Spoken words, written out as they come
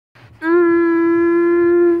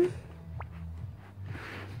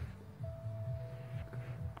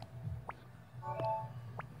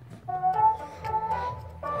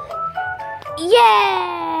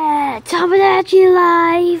Yeah! Tomodachi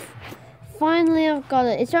life! Finally I've got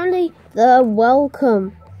it. It's only the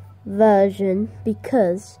welcome version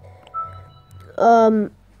because I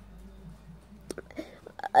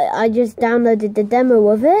just downloaded the demo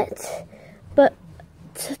of it, but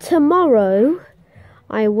tomorrow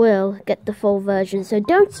I will get the full version, so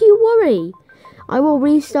don't you worry. I will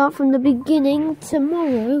restart from the beginning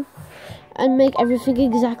tomorrow and make everything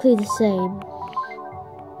exactly the same.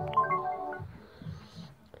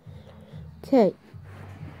 Okay.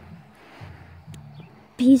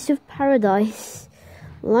 Piece of paradise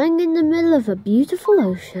lying in the middle of a beautiful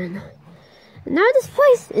ocean. And now this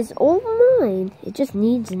place is all mine. It just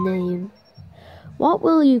needs a name. What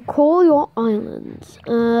will you call your island?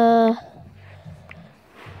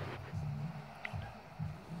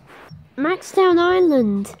 Maxtown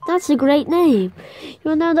Island. That's a great name.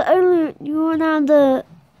 You are now the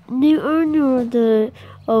new owner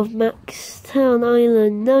of Maxtown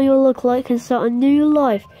Island. Now you'll look like and start a new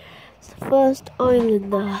life. It's the first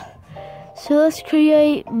islander. So let's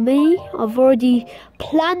create me. I've already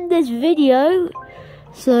planned this video.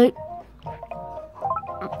 So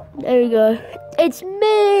there we go. It's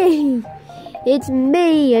me. It's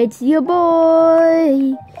me. It's your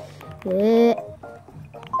boy. Yeah.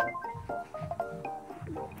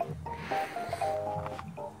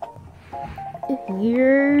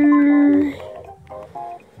 Here.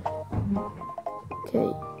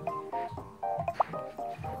 Okay.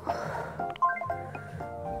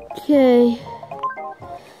 Okay.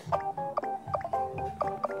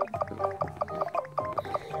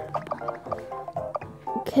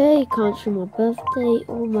 Okay, can't show my birthday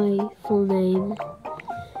or my full name.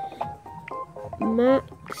 Max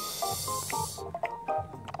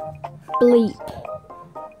Bleep.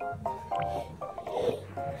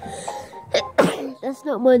 That's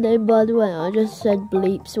not my name, by the way. I just said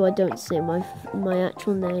Bleep so I don't say my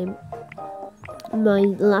actual name. My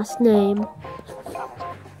last name.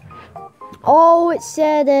 Oh, it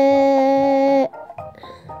said it.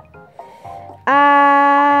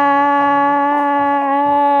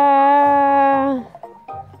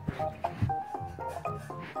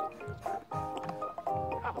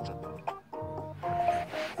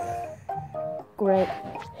 Great.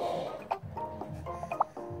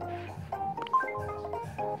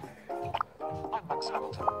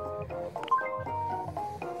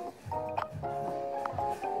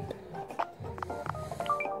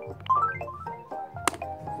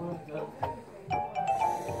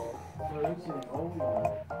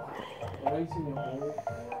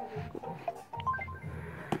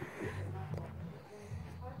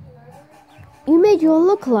 You made your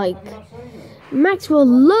look-alike. Max will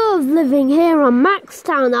love living here on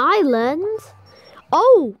Maxtown Island.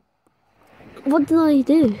 Oh, what did I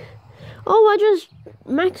do? Oh,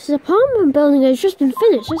 Max's apartment building has just been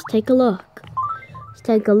finished. Let's take a look. Let's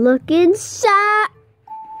take a look inside.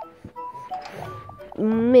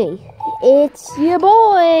 Me. It's your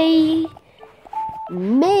boy.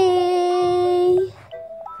 Me.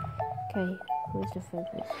 Okay, where's the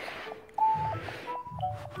photos?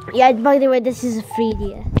 Yeah, by the way, this is a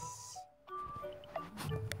 3DS.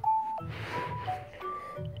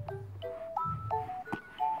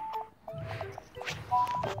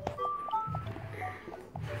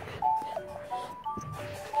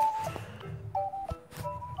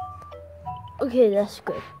 Okay, that's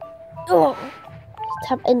good. Oh,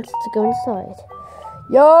 tap enter to go inside.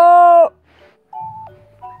 Yo!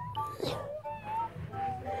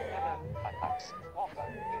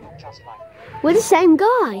 We're the same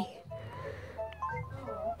guy.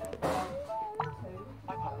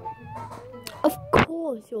 Of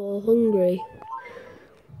course you're hungry.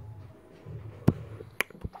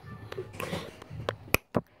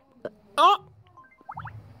 Oh!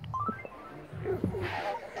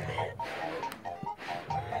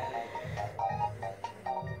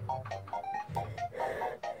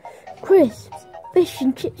 Crisps, fish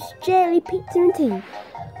and chips, jelly, pizza and tea.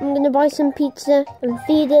 I'm gonna buy some pizza and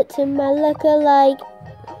feed it to my lookalike.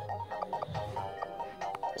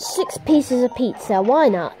 6 pieces of pizza, why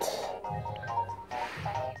not?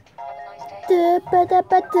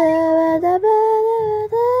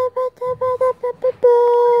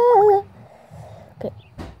 Okay,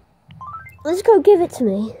 let's go give it to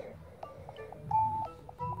me.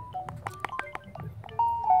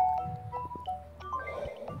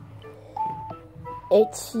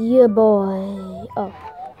 It's your boy. Oh,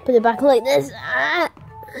 put it back like this. Ah.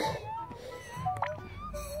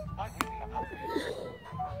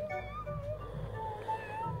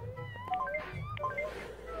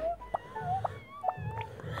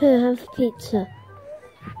 Here, have pizza.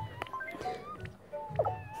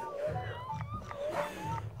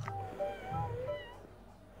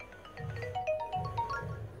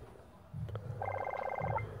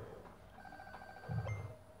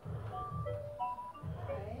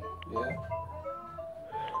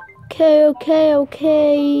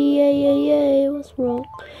 okay. Yeah. What's wrong?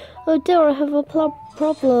 Oh dear, I have a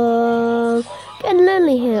problem. Getting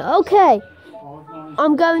lonely here. Okay.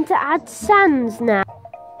 I'm going to add Sans now.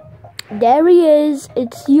 There he is.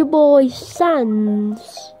 It's your boy,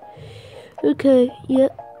 Sans. Okay, yeah.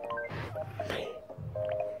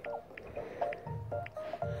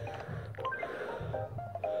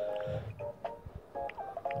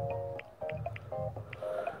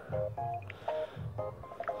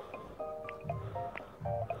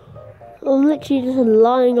 I'm literally just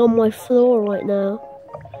lying on my floor right now.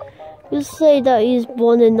 Just say that he's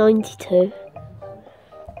born in 92.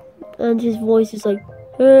 And his voice is like...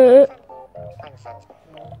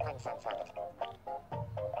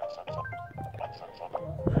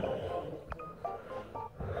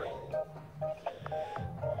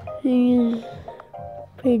 He's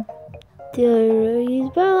pretty... He's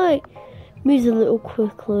about like... Moves a little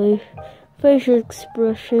quickly. Facial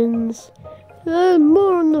expressions...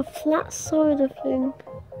 more on the flat side of things.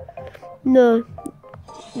 No,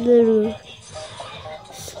 literally.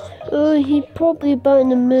 He's probably about in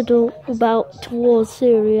the middle, about towards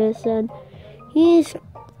serious, and he's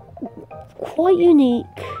quite unique.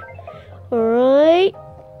 Alright.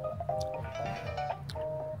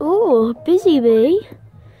 Oh, busy bee.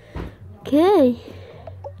 Okay.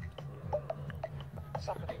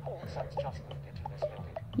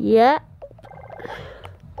 Yeah.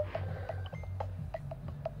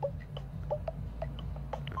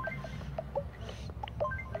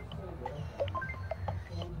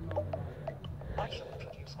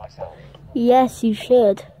 Yes, you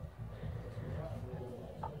should.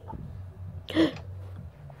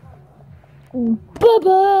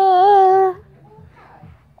 Baba.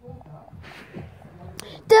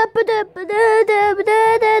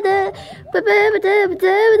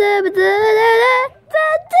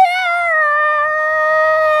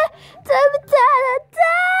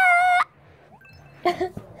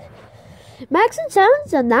 Max and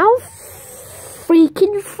Sounds are now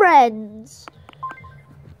freaking friends.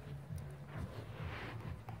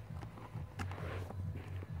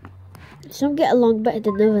 Some get along better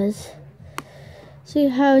than others. See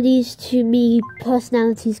how these two me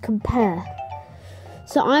personalities compare.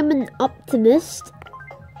 So I'm an optimist,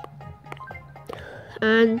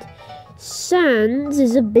 and Sans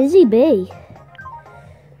is a busy bee.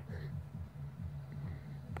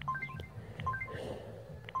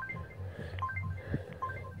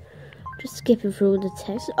 Just skipping through all the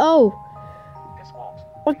text. Oh!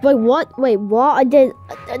 Wait, what? Wait, what? I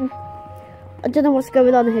don't know what's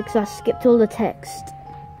going on here because I skipped all the text.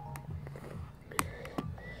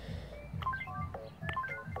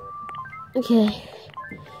 Okay.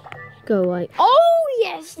 Go away. Oh,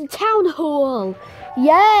 yes! The town hall!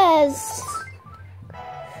 Yes!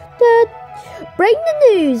 Break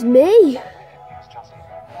the news, me!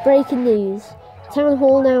 Breaking news. Town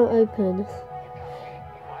hall now open.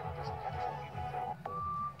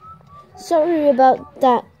 Sorry about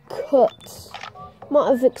that cut. Might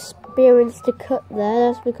have experienced a cut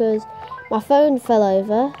there. That's because my phone fell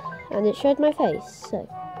over and it showed my face. So,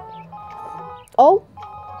 oh,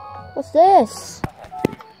 what's this?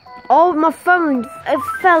 Oh, my phone it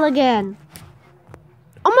fell again.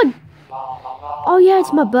 Oh my! Oh yeah,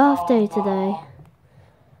 it's my birthday today.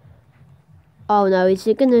 Oh no, is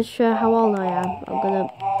it gonna show how old I am? I'm gonna.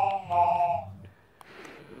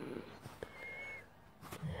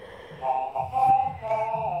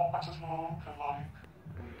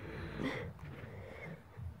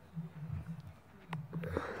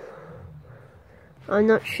 I'm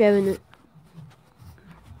not showing it.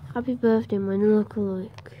 Happy birthday, my lookalike.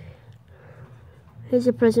 Here's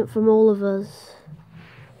a present from all of us.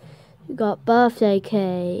 You got birthday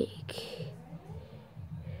cake.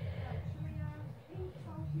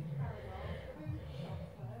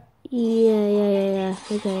 Yeah.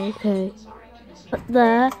 Okay. Up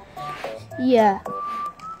there. Yeah.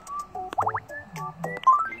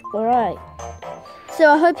 Alright. So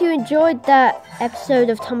I hope you enjoyed that episode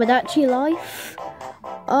of Tomodachi Life.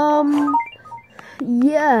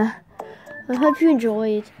 Yeah. I hope you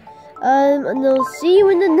enjoyed. And I'll see you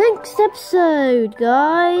in the next episode,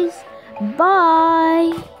 guys.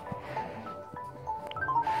 Bye.